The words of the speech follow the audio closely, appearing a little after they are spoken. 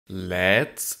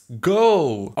Let's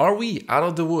go! Are we out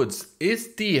of the woods?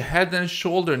 Is the head and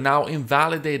shoulder now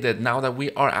invalidated now that we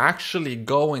are actually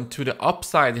going to the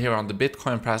upside here on the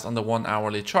Bitcoin price on the 1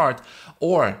 hourly chart?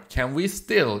 Or can we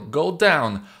still go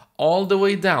down all the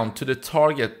way down to the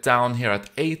target down here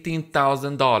at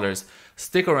 $18,000?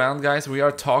 Stick around, guys. We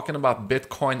are talking about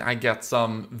Bitcoin. I get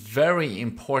some very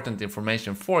important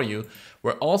information for you.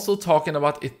 We're also talking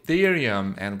about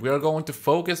Ethereum, and we are going to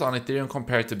focus on Ethereum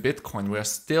compared to Bitcoin. We are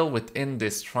still within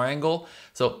this triangle.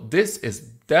 So this is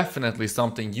definitely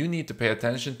something you need to pay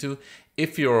attention to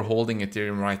if you're holding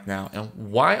Ethereum right now. And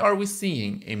why are we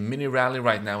seeing a mini rally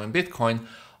right now in Bitcoin?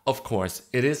 Of course,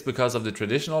 it is because of the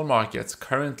traditional markets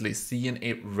currently seeing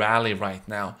a rally right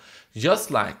now. Just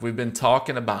like we've been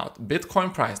talking about,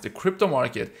 Bitcoin price, the crypto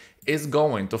market, is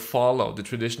going to follow the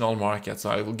traditional market. So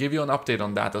I will give you an update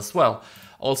on that as well.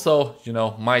 Also,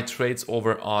 my trades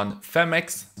over on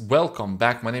Femex. Welcome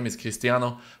back. My name is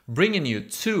Cristiano, bringing you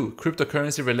 2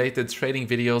 cryptocurrency related trading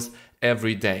videos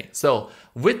every day. So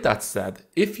with that said,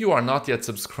 if you are not yet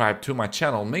subscribed to my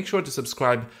channel, make sure to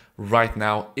subscribe right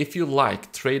now if you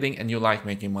like trading and you like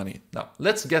making money. Now,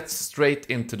 let's get straight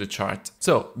into the chart.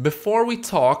 So before we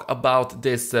talk about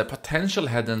this potential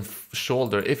head and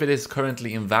shoulder, if it is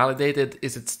currently invalidated,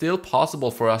 is it still possible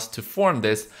for us to form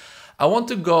this? I want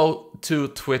to go to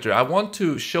Twitter. I want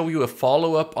to show you a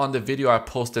follow-up on the video I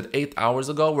posted 8 hours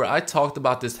ago where I talked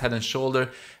about this head and shoulder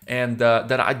and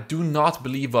that I do not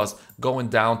believe us going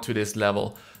down to this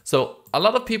level. So a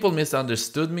lot of people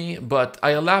misunderstood me, but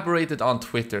I elaborated on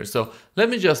Twitter. So let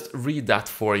me just read that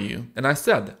for you. And I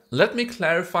said, let me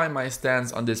clarify my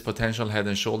stance on this potential head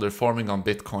and shoulder forming on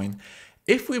Bitcoin.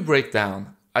 If we break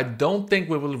down, I don't think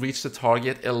we will reach the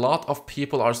target a lot of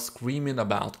people are screaming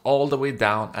about all the way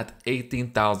down at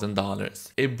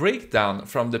 $18,000. A breakdown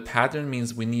from the pattern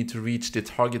means we need to reach the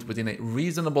target within a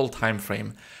reasonable time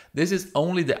frame. This is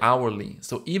only the hourly,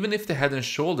 so even if the head and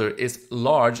shoulder is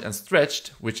large and stretched,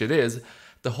 which it is,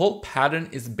 the whole pattern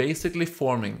is basically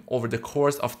forming over the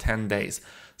course of 10 days.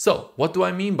 So what do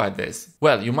I mean by this?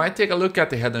 Well, you might take a look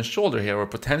at the head and shoulder here, or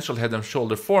potential head and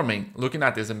shoulder forming, looking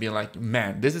at this and being like,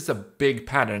 man, this is a big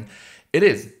pattern. It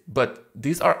is, but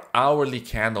these are hourly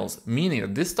candles, meaning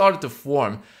that this started to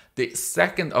form the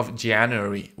 2nd of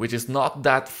January, which is not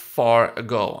that far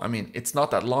ago. I mean, it's not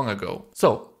that long ago.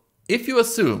 So if you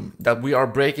assume that we are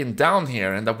breaking down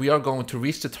here and that we are going to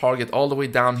reach the target all the way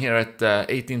down here at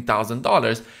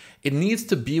 $18,000, it needs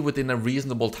to be within a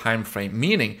reasonable time frame,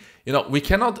 meaning, we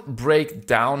cannot break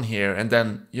down here and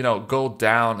then, go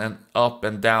down and up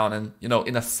and down and,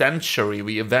 in a century,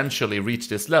 we eventually reach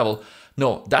this level.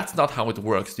 No, that's not how it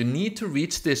works. You need to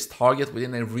reach this target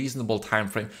within a reasonable time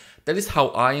frame. That is how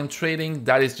I am trading.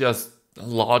 That is just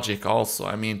logic also.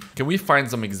 I mean, can we find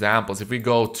some examples? If we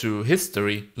go to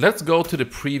history, let's go to the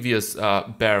previous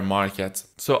bear market.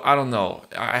 So I don't know,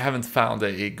 I haven't found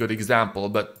a good example,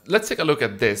 but let's take a look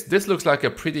at this. This looks like a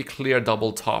pretty clear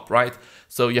double top, right?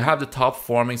 So you have the top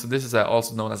forming, so this is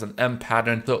also known as an M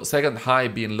pattern. So second high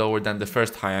being lower than the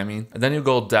first high, and then you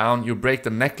go down, you break the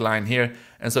neckline here,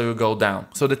 and so you go down.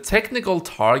 So the technical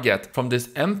target from this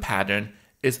M pattern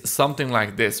is something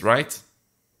like this, right?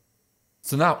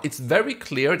 So now it's very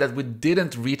clear that we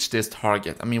didn't reach this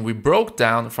target. I mean, we broke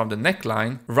down from the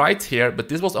neckline right here, but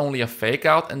this was only a fake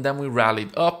out, and then we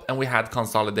rallied up and we had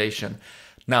consolidation.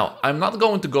 Now, I'm not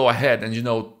going to go ahead and,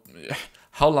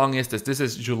 how long is this? This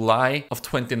is July of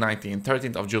 2019,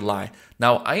 13th of July.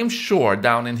 Now, I am sure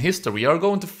down in history, we are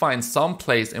going to find some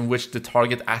place in which the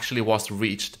target actually was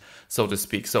reached, so to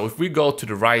speak. So if we go to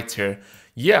the right here,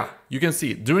 yeah, you can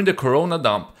see during the Corona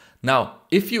dump. Now,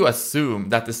 if you assume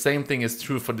that the same thing is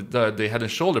true for the head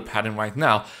and shoulder pattern right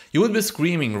now, you would be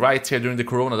screaming right here during the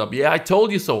Corona dump. Yeah, I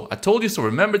told you so. I told you so.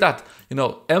 Remember that,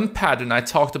 M pattern I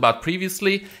talked about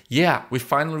previously? Yeah, we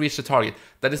finally reached the target.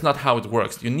 That is not how it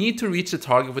works. You need to reach the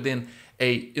target within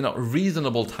a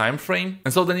reasonable time frame.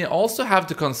 And so then you also have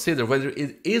to consider whether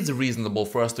it is reasonable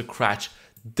for us to crash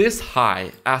this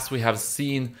high as we have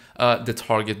seen the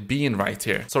target being right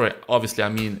here. Sorry, obviously I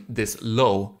mean this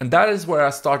low. And that is where I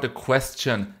start to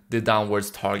question the downwards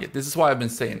target. This is why I've been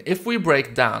saying, if we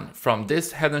break down from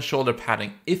this head and shoulder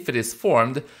pattern, if it is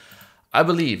formed, I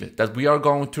believe that we are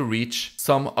going to reach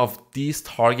some of these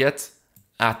targets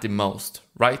at the most,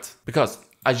 right? Because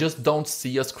I just don't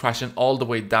see us crashing all the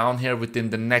way down here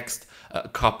within the next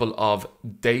couple of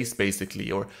days,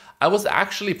 basically. Or I was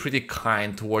actually pretty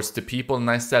kind towards the people and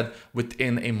I said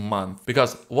within a month,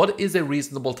 because what is a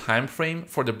reasonable time frame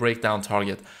for the breakdown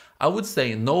target? I would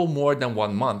say no more than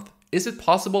 1 month. Is it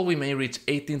possible we may reach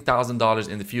 $18,000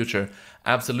 in the future?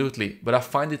 Absolutely, but I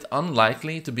find it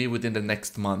unlikely to be within the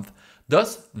next month.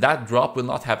 Thus, that drop will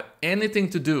not have anything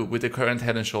to do with the current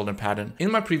head and shoulder pattern. In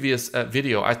my previous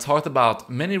video, I talked about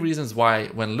many reasons why,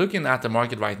 when looking at the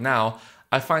market right now,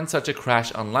 I find such a crash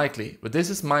unlikely, but this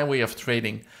is my way of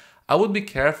trading. I would be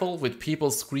careful with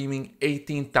people screaming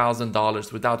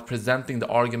 $18,000 without presenting the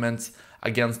arguments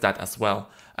against that as well.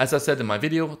 As I said in my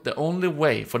video, the only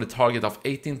way for the target of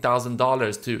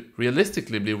 $18,000 to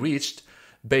realistically be reached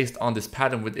based on this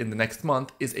pattern within the next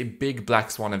month is a big black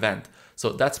swan event. So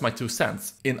that's my 2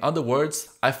 cents. In other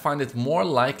words, I find it more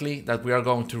likely that we are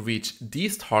going to reach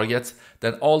these targets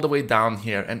than all the way down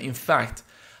here. And in fact,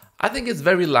 I think it's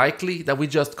very likely that we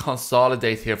just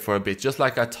consolidate here for a bit, just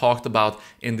like I talked about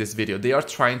in this video. They are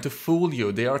trying to fool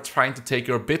you. They are trying to take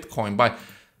your Bitcoin by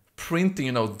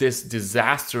printing, this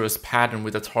disastrous pattern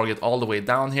with a target all the way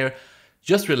down here.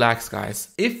 Just relax,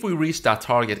 guys. If we reach that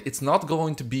target, it's not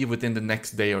going to be within the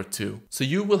next day or two. So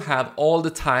you will have all the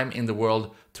time in the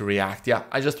world to react. Yeah,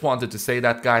 I just wanted to say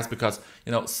that, guys, because,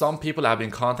 some people have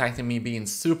been contacting me being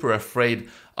super afraid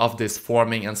of this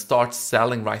forming and start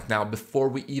selling right now before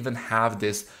we even have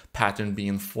this pattern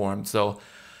being formed. So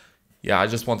yeah, I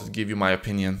just wanted to give you my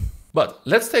opinion. But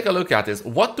let's take a look at this.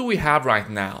 What do we have right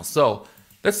now? So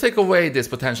let's take away this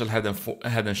potential head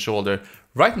and shoulder.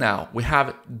 Right now, we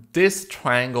have this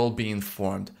triangle being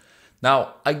formed.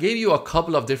 Now, I gave you a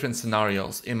couple of different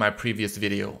scenarios in my previous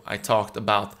video. I talked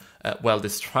about,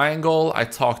 this triangle. I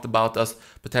talked about us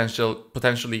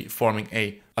potentially forming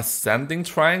a ascending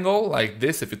triangle like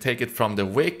this. If you take it from the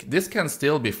wick, this can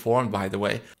still be formed, by the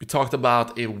way. We talked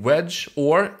about a wedge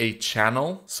or a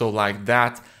channel, so like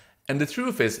that. And the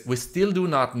truth is, we still do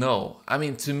not know. I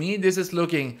mean, to me, this is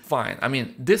looking fine. I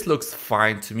mean, this looks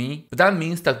fine to me, but that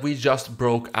means that we just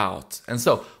broke out. And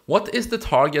so what is the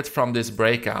target from this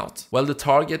breakout? Well, the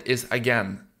target is,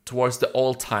 again, towards the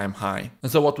all-time high.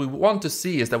 And so what we want to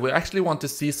see is that we actually want to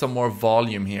see some more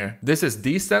volume here. This is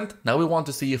decent. Now we want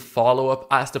to see a follow-up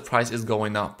as the price is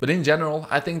going up. But in general,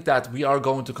 I think that we are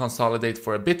going to consolidate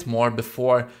for a bit more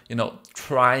before,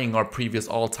 trying our previous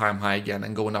all-time high again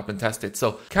and going up and test it.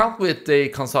 So count with the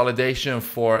consolidation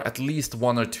for at least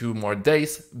 1 or 2 more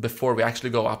days before we actually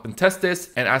go up and test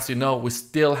this. And as you know, we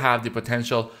still have the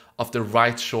potential of the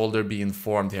right shoulder being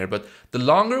formed here. But the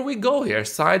longer we go here,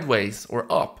 sideways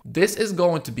or up, this is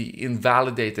going to be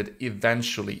invalidated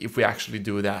eventually if we actually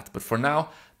do that. But for now,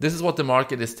 this is what the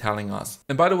market is telling us.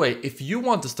 And by the way, if you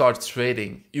want to start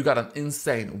trading, you got an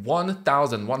insane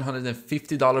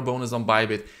 $1,150 bonus on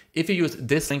BYBIT. If you use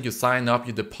this link, you sign up,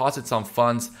 you deposit some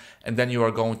funds, and then you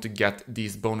are going to get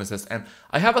these bonuses. And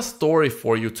I have a story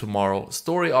for you tomorrow,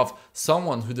 story of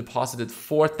someone who deposited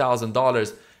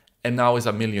 $4,000 and now is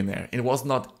a millionaire. It was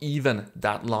not even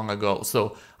that long ago.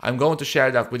 So I'm going to share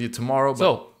that with you tomorrow.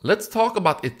 So let's talk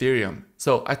about Ethereum.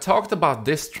 So I talked about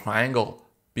this triangle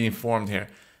being formed here.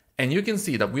 And you can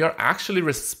see that we are actually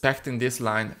respecting this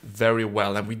line very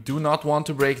well. And we do not want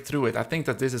to break through it. I think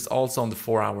that this is also on the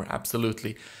 4-hour,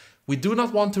 absolutely. We do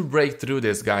not want to break through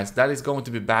this, guys. That is going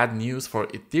to be bad news for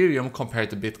Ethereum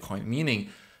compared to Bitcoin, meaning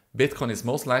Bitcoin is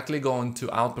most likely going to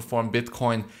outperform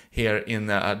Bitcoin here in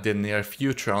the near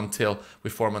future until we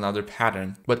form another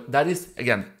pattern. But that is,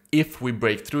 again, if we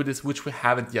break through this, which we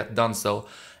haven't yet done so.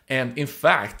 And in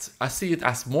fact, I see it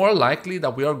as more likely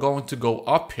that we are going to go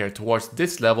up here towards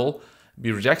this level,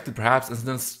 be rejected perhaps, and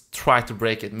then try to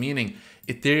break it, meaning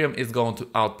Ethereum is going to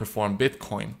outperform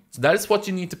Bitcoin. So that is what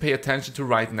you need to pay attention to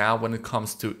right now when it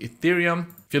comes to Ethereum.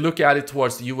 If you look at it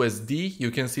towards USD,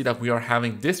 you can see that we are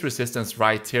having this resistance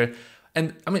right here.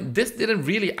 And I mean, this didn't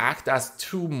really act as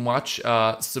too much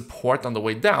support on the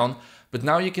way down, but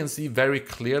now you can see very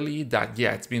clearly that,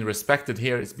 yeah, it's been respected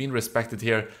here, it's been respected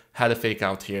here, had a fake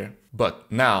out here.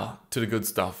 But now to the good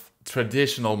stuff,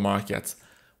 traditional markets.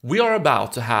 We are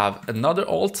about to have another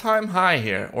all-time high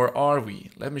here, or are we?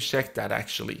 Let me check that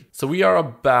actually. So we are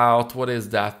about, what is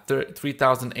that,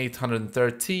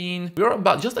 3,813. We are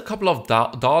about just a couple of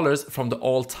dollars from the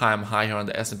all-time high here on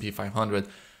the S&P 500,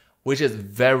 which is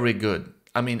very good.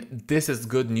 I mean, this is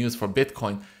good news for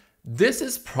Bitcoin. This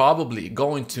is probably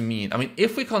going to mean, I mean,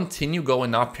 if we continue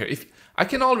going up here, if I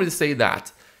can already say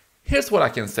that, here's what I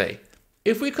can say.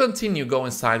 If we continue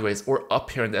going sideways or up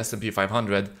here in the S&P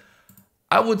 500,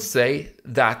 I would say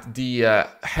that the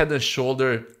head and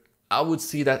shoulder, I would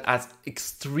see that as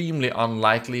extremely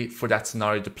unlikely for that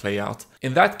scenario to play out.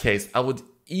 In that case, I would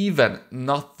even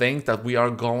not think that we are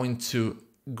going to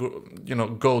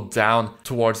go down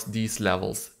towards these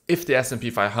levels if the S&P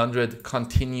 500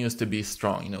 continues to be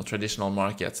strong, traditional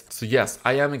markets. So yes,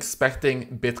 I am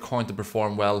expecting Bitcoin to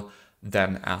perform well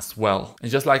then as well.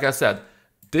 And just like I said,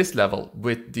 this level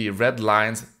with the red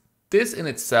lines, this in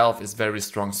itself is very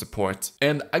strong support.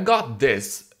 And I got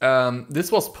this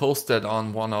This was posted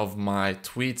on one of my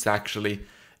tweets actually.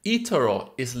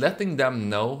 eToro is letting them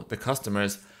know, the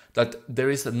customers, that there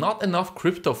is not enough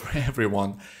crypto for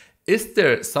everyone. Is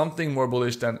there something more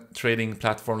bullish than trading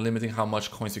platform limiting how much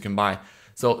coins you can buy?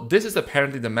 So this is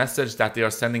apparently the message that they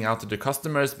are sending out to the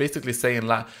customers, basically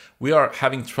saying we are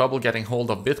having trouble getting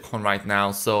hold of Bitcoin right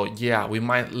now. So yeah, we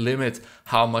might limit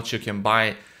how much you can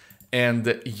buy.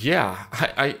 And yeah,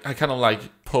 I kind of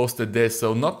like posted this.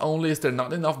 So not only is there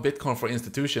not enough Bitcoin for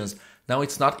institutions, now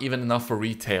it's not even enough for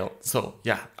retail. So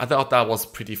yeah, I thought that was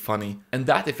pretty funny. And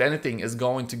that, if anything, is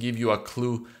going to give you a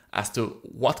clue as to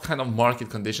what kind of market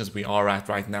conditions we are at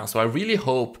right now. So I really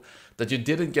hope that you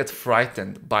didn't get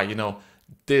frightened by,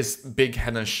 this big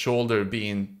head and shoulder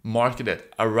being marketed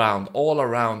all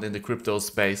around in the crypto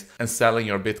space and selling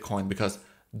your Bitcoin, because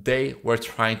they were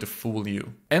trying to fool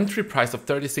you. Entry price of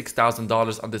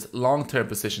 $36,000 on this long-term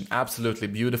position, absolutely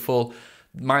beautiful.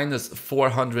 Minus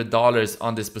 $400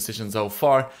 on this position so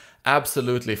far,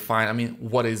 absolutely fine. I mean,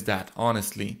 what is that,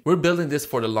 honestly? We're building this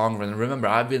for the long run. Remember,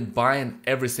 I've been buying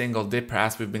every single dip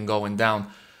as we've been going down.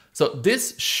 So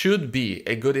this should be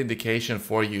a good indication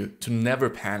for you to never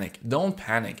panic. Don't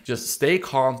panic. Just stay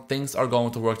calm. Things are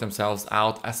going to work themselves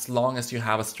out as long as you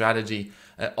have a strategy.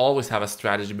 Always have a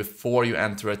strategy before you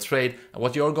enter a trade and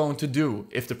what you're going to do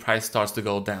if the price starts to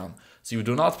go down. So you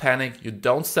do not panic, you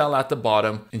don't sell at the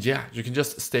bottom, and yeah, you can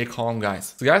just stay calm,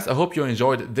 guys. So guys, I hope you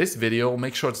enjoyed this video.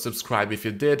 Make sure to subscribe if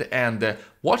you did, and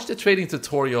watch the trading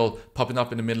tutorial popping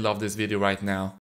up in the middle of this video right now.